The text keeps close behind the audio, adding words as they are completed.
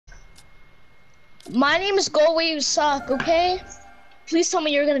My name is Go Away You Suck, okay? Please tell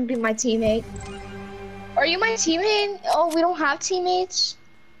me you're gonna be my teammate. Are you my teammate? Oh, we don't have teammates?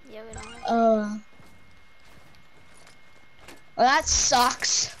 Yeah, we don't have Well, that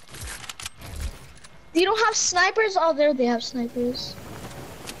sucks. You don't have snipers? Oh, there they have snipers.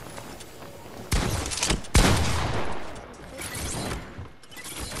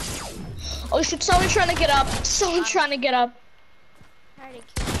 Oh shoot, someone's trying to get up. Someone's trying to get up. I already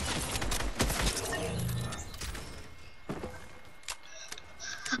killed him.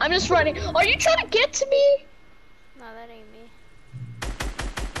 I'm just running. Are you trying to get to me? No, that ain't me.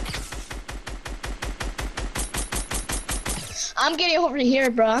 I'm getting over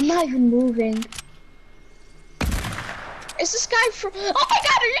here, bro. I'm not even moving. Is this guy from? Oh my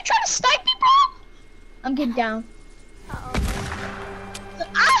God! Are you trying to snipe me, bro? I'm getting down.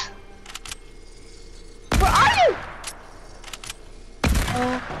 Ah! Where are you?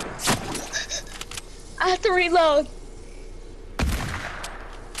 Oh. I have to reload.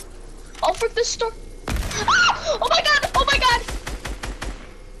 Oh, for the store. Ah! Oh my God! Oh my God!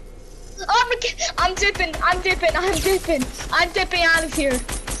 I'm dipping. I'm dipping. I'm dipping. I'm dipping out of here.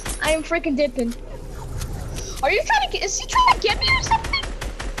 I am freaking dipping. Are you trying to get? Is he trying to get me or something?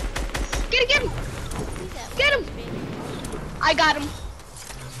 Get him! Get him! I got him.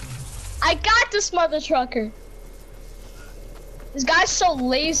 I got this mother trucker. This guy's so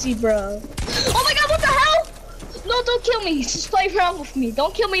lazy, bro. Oh my God! What the hell? No, don't kill me. Just play around with me.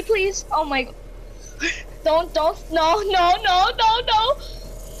 Don't kill me, please. Oh my. Don't. No.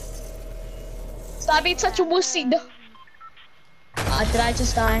 Stop being such a wussy. Did I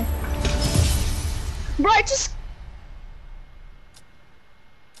just die? Bro, I just...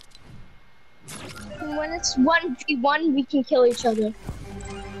 When it's 1v1, we can kill each other.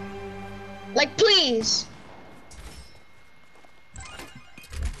 Like, please.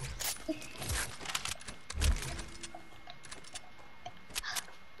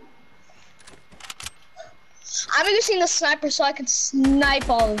 I'm using the sniper so I can snipe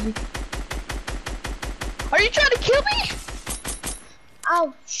all of you. Are you trying to kill me?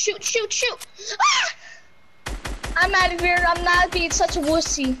 Ow, shoot. Ah! I'm out of here. I'm not being such a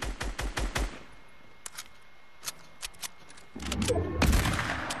wussy.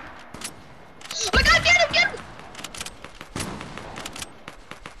 Oh my God, get him!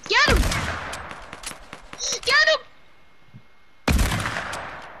 Get him!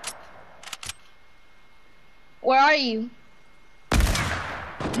 Where are you?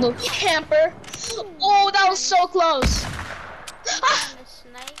 Little camper. Oh, that was so close. Ah! Trying to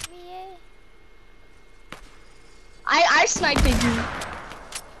snipe me, eh? I sniped you.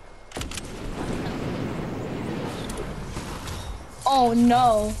 Oh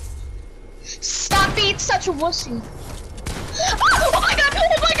no. Stop being such a wussy. Oh my God!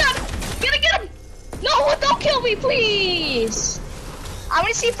 Get him! No, don't kill me, please. I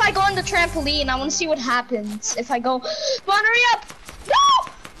want to see if I go on the trampoline. I want to see what happens if I go. Come on, hurry up!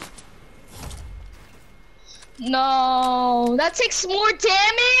 No, that takes more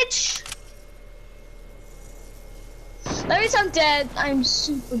damage. That means I'm dead. I'm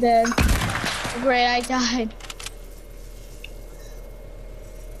super dead. Great, I died.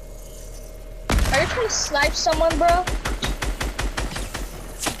 Are you trying to snipe someone, bro?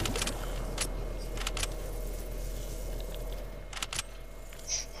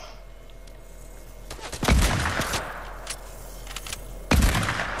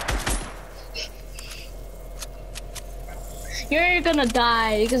 You're gonna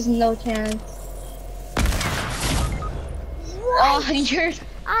die because no chance. What? Oh, you're.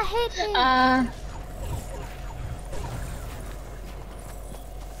 I hit him.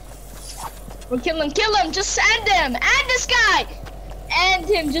 We'll kill him. Just end him. End this guy. End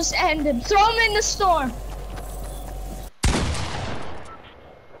him. Just end him. Throw him in the storm.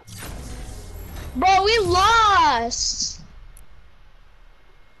 Bro, we lost.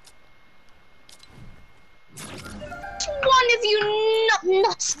 One of you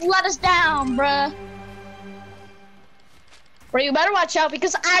nuts let us down, bruh. Bro, you better watch out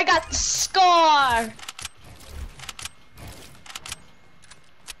because I got the scar.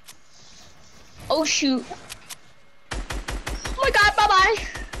 Oh shoot. Oh my God, bye-bye.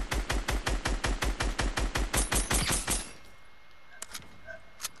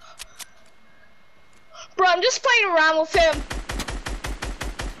 Bro, I'm just playing around with him.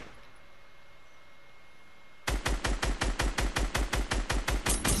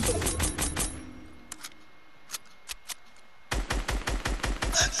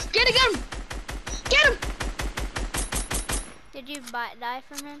 Get him! Did you die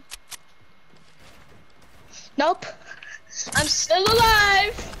from him? Nope. I'm still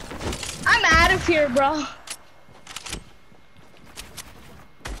alive. I'm out of of here, bro.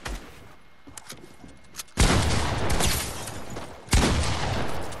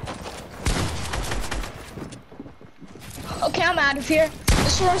 Okay, I'm out of here.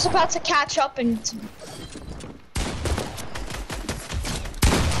 This one's about to catch up and...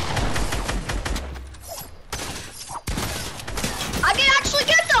 I can actually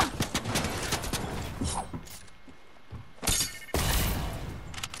get them!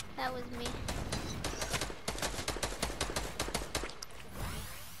 That was me.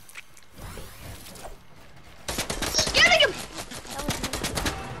 Getting him! That was me.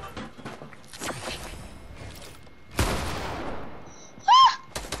 Ah!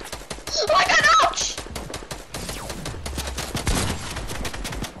 Oh my god, ouch!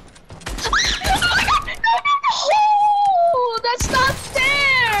 Oh my god, no, no, no! That's not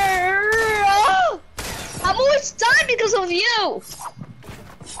fair! Oh, I'm always dying because of you!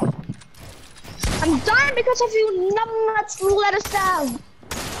 I'm dying because of you numbnuts let us down!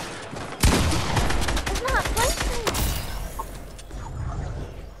 It's not placing.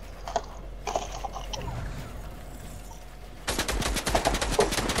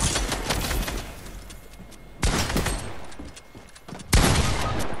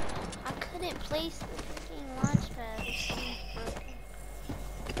 I couldn't place the freaking launch pad. This thing's broken.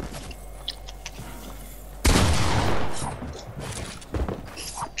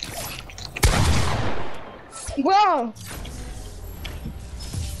 Whoa!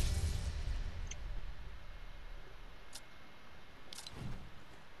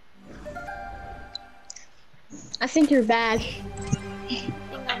 I think you're bad. Think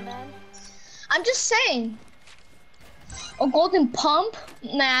I'm bad? I'm just saying. A golden pump?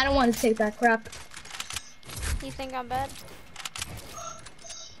 Nah, I don't want to take that crap. You think I'm bad?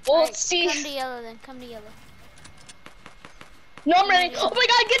 Well, Alright, let's see. Come to yellow then. Come to yellow. No, I'm ready. Oh my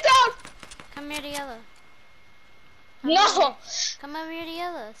god, get down! Come here to yellow. No! Come over here to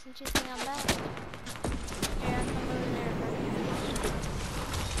yellow since you think I'm bad. Here, I'll come over there, bro.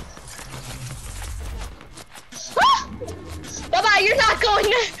 Ah! Bye-bye, you're not going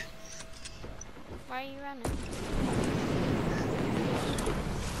there. Why are you running?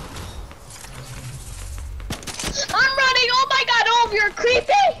 I'm running! Oh my god, oh, you're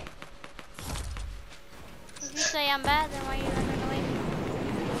creepy! If you say I'm bad, then why are you running away from me?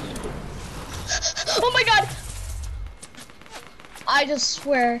 Oh my god! I just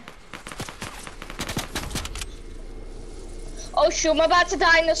swear. Oh shoot, I'm about to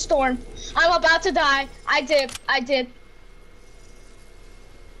die in the storm. I'm about to die. I dip. I dip.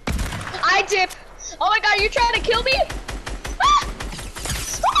 I dip. Oh my god, you trying to kill me? Ah!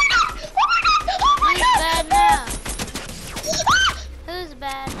 Oh my god! Oh my god! Oh my Who's god! bad now? Ah! Who's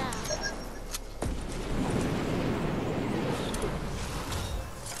bad now?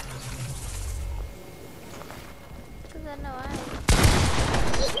 Cause I know I am.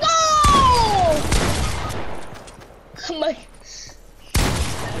 No! Oh my.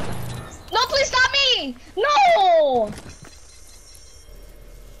 No, please not me! No!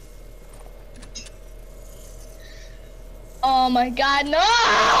 Oh my god,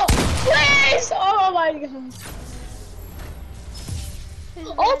 no! Please! Oh my god. Who's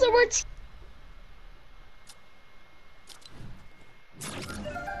Also, bad we're now?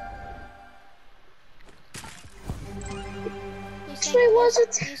 You Actually, was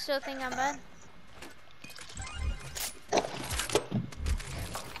it? You still think I'm bad?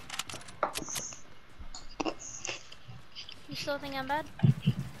 You still think I'm bad?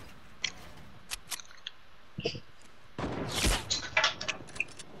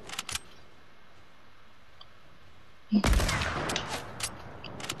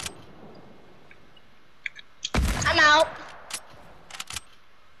 I'm out.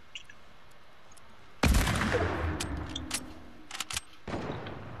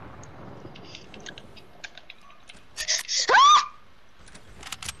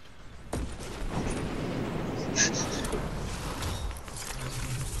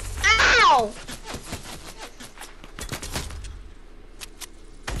 Ow!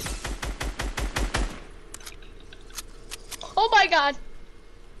 Oh my god.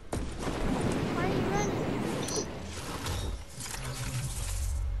 Why are you running?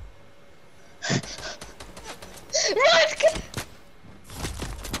 Run!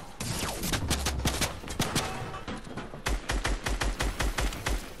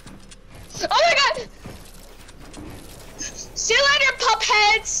 Oh my god! See you later, pup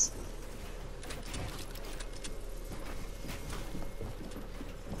heads!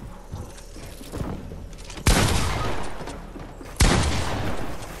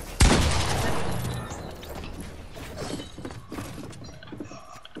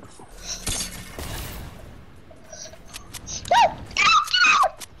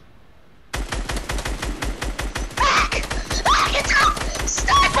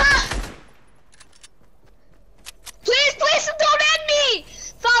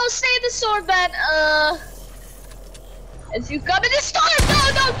 store, Ben. If you come in the store,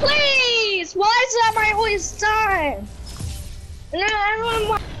 no, please. Why is that my always time? No,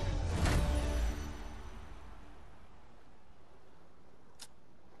 everyone.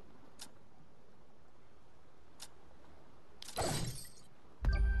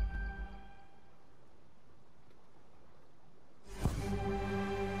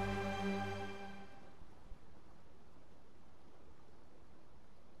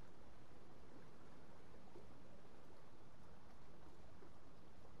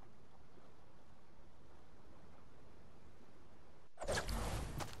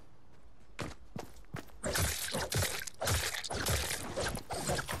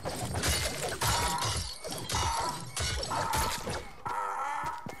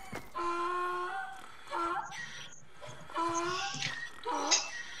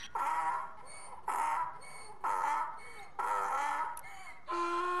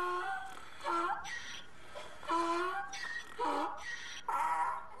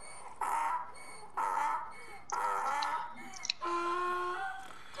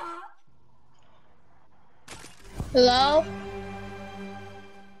 Hello?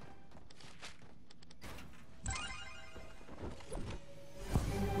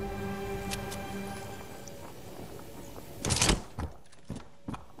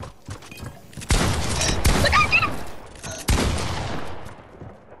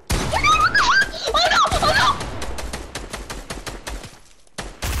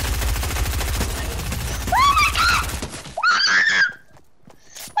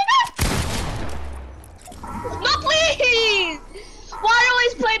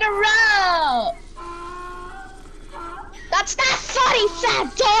 That's not funny,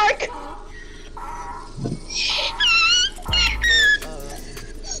 fat dark!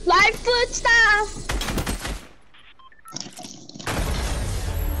 Lightfoot style!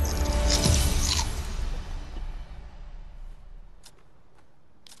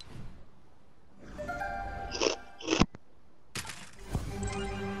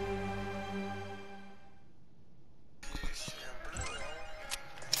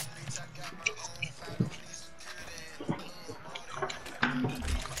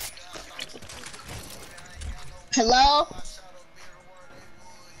 Hello?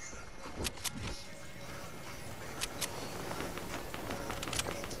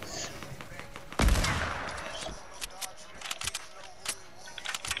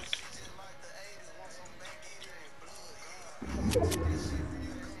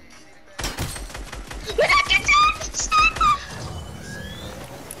 We're not getting sniper!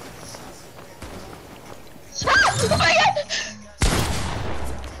 Ah! Oh my god!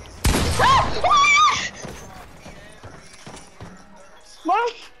 Ah! Oh my god!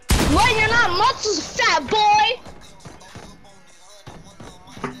 Well, you're not muscles, fat boy!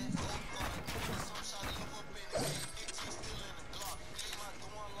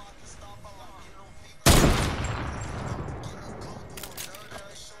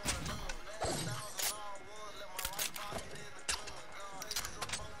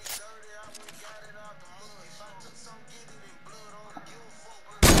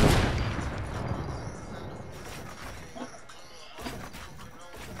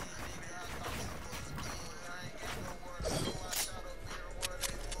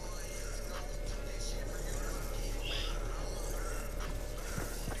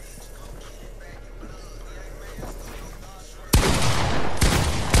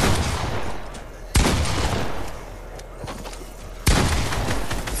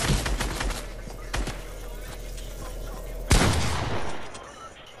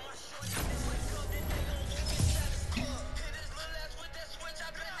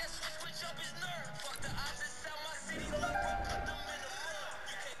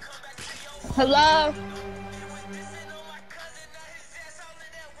 Hello?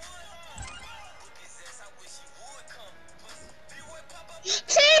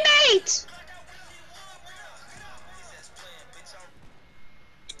 Teammate!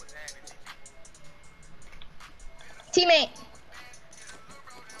 Teammate.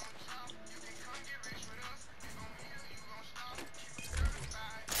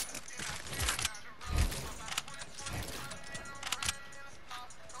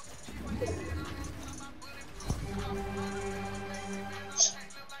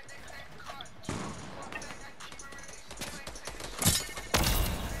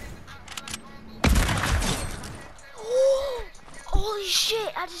 Holy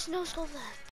shit, I just no-scoped that.